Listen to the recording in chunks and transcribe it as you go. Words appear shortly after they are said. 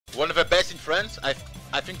One of the best in France. I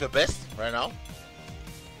think the best right now.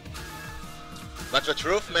 That's the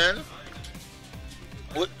truth, man.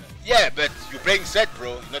 What? Yeah, but you're playing set,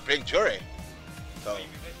 bro. You're not playing Juri. So,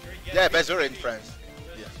 yeah, best Juri in France.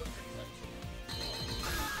 Yeah.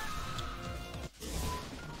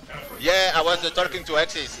 Yeah, I was talking to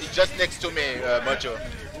Axis. He's just next to me, Mojo.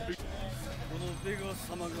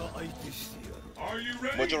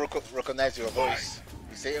 Mojo recognize your voice.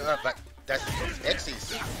 You say, but that's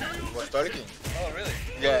Axis. He was talking. Oh, really?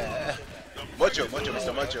 Yeah. Mojo,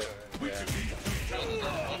 Mr. Mojo. Yeah.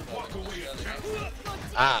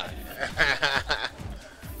 Ah.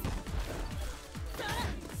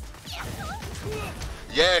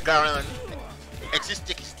 Yeah, Garen.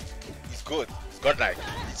 Existing is good. It's godlike.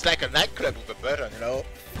 It's like a nightclub with a button, you know.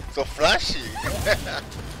 So flashy.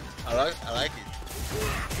 I like it.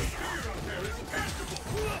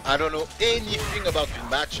 I don't know anything about the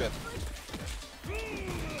matchup.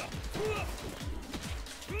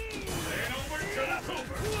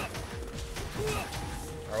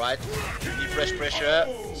 Alright, refresh pressure,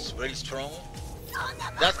 it's very strong.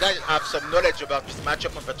 That guy have some knowledge about this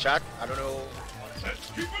matchup on the chat, I don't know. Let's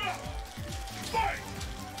keep it up! Fight!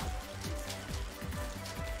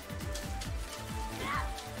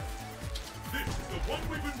 This is the one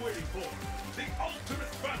we've been waiting for. The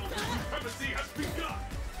ultimate battle for supremacy has begun.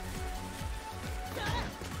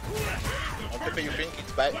 On paper you think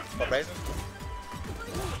it's for Bryson?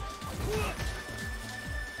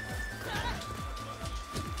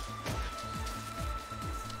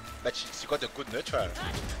 But she got a good neutral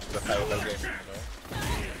to the fireball game, you know.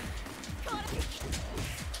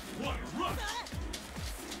 What a rush!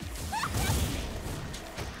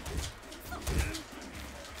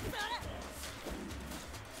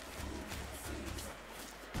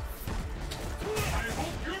 I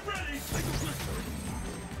hope you're ready!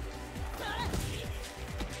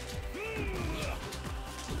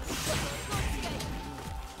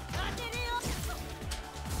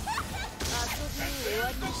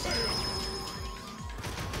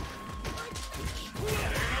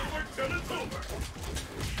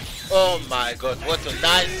 Oh my god, what a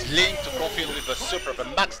nice link to confirm with a super, the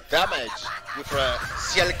max damage with a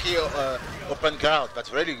CLK open guard.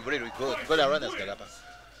 That's really good. Good run as Gagapa.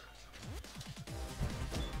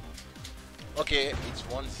 Okay, it's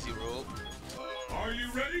 1-0. Are you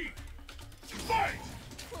ready? Fight!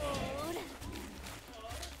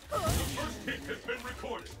 The first hit has been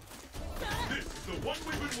recorded. This is the one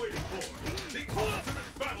we've been waiting for. The ultimate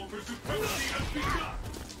battle for supremacy has begun.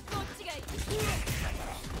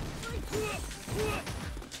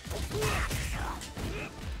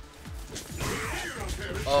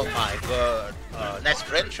 Oh my god. Nice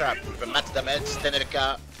friend trap with a max damage, 10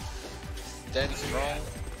 LK, 10 strong,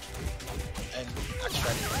 and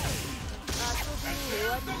actually.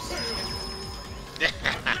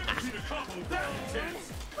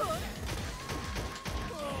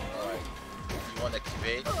 Alright, you want to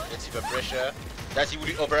activate, let's see the pressure. Does he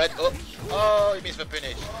will overhead? Oh, he missed the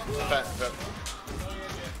punish.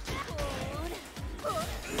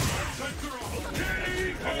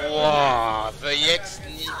 Wow, the X the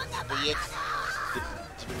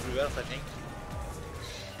reverse, I think.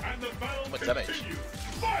 How much damage?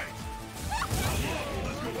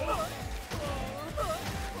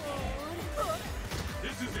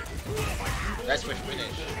 That's with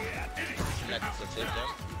finish. That's the save them.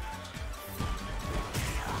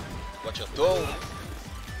 Watch your toe.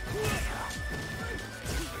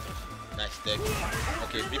 Nice deck.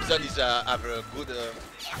 Okay, Bibson is have a good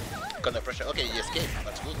kind of pressure. Okay, he escaped.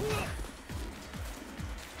 That's good.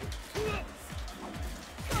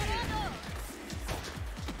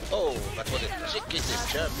 Oh, that was a tricky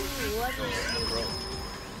jump. No, bro.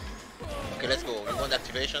 Okay, let's go. We want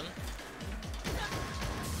activation.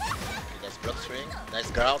 Okay, nice block string.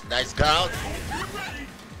 Nice guard. Nice guard.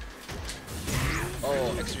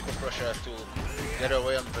 Oh, extra pressure to get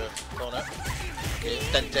away on the corner. Okay,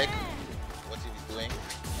 stand tech. What he was doing.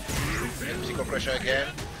 And psycho pressure again.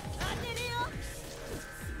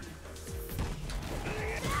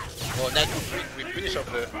 Oh, nice. We finish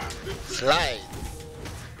off the slide.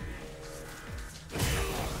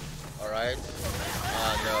 Alright.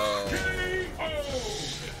 Oh no.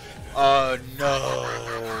 Oh no.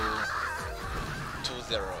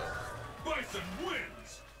 2-0. Bison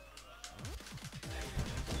wins.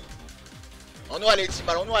 On doit aller,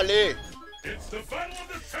 Timal, on doit aller. It's the battle of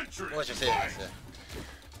the century. Moi je sais, je sais.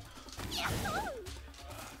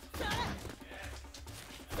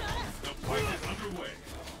 The fight is underway.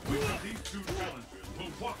 Which of these two challengers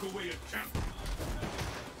will walk away a champion?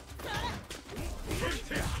 first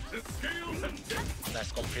hit, the scales have tipped.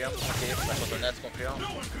 Nice confirm. Okay, flash on the net confirm. No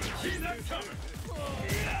one could have seen that coming.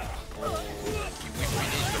 Oh, he will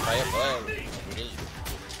finish the fireball. Really.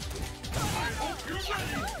 I hope you're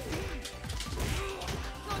ready.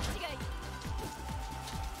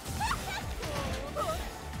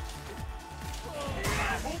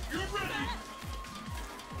 I hope you're ready.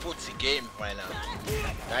 Put the game right now.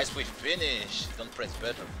 Nice with finish. Don't press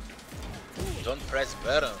button. Don't press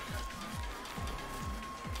button.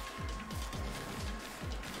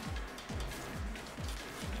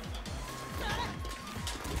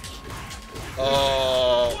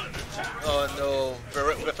 Oh, oh no.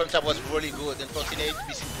 The front tap was really good. Unfortunate,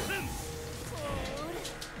 missing good.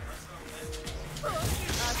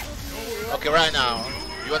 Okay, right now.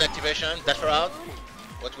 You want activation? Dash her out?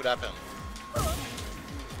 What would happen?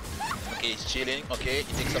 Okay, he's chilling. Okay,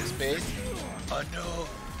 he takes some space. Oh no.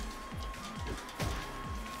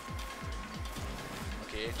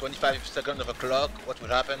 Okay, 25 seconds of a clock. What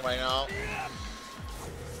would happen right now?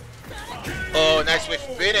 Oh, nice with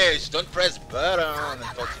finish. Don't press button.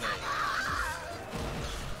 Unfortunately.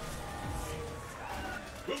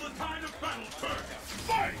 Will the tide of battle turn?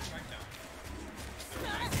 Fight! The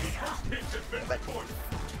first hit has been recorded.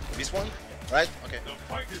 This one? Right? Okay. The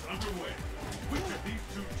fight is underway. Which of these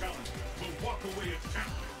two challengers will walk away as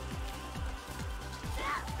champion?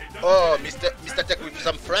 Oh, Mr. Tech with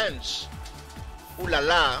some French. Ouh là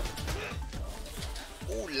là.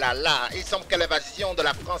 Ouh là là. Il semble que l'évasion de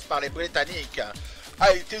la France par les Britanniques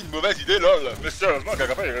a été une mauvaise idée, lol. Mais sérieusement,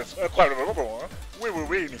 Gagapa, il est incroyablement bon, hein. Oui, oui,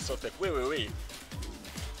 oui, Mr. Tech. Oui, oui, oui.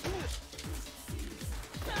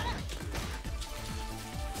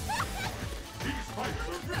 These fighters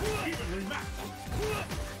are really evenly matched.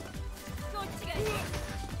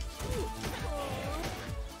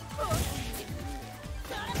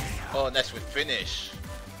 Oh, nice with finish.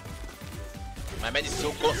 My man is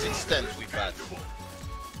so consistent with that.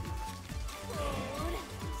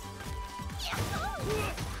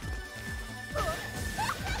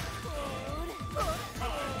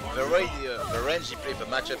 The range he played the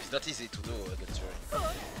matchup is not easy to do against Juri.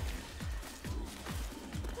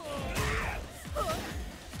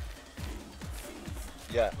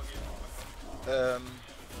 Yeah.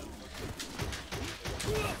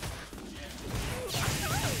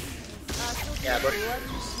 Yeah, but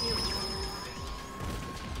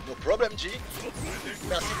no problem, G.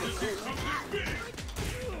 Merci beaucoup.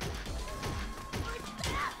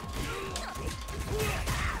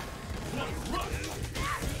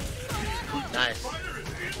 Nice.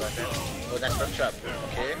 Oh, nice front trap.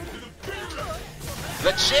 Okay.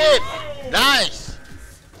 Good shit! Nice!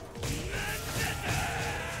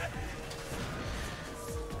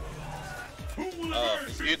 Oh,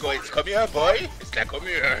 it's Hugo, it's come here, boy. It's like come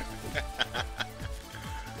here.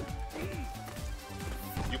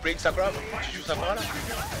 You playing Sakura? Did you use Sakura?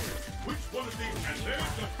 Which one of these? And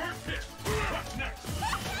there's the first hit. What's next?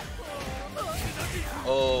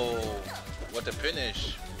 Oh, what a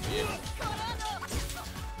finish. Yeah.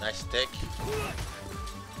 Nice tech.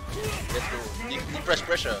 Let's go. Knee press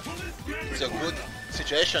pressure. It's a good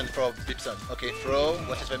situation for Bipson. Okay, throw.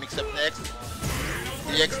 What is the mix up next?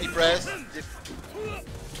 DX knee press.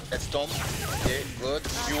 Let's stomp. Okay, good.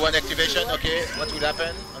 You want activation? Okay, what will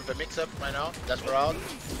happen on the mix up right now? That's for out.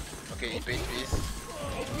 Okay, he paid this.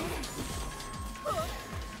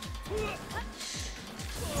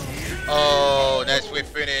 Oh, nice whip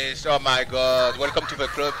finish. Oh my god. Welcome to the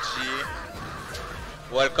club, G.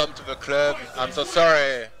 Welcome to the club. I'm so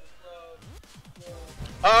sorry.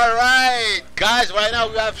 Alright, guys, right now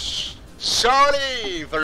we have Charlie.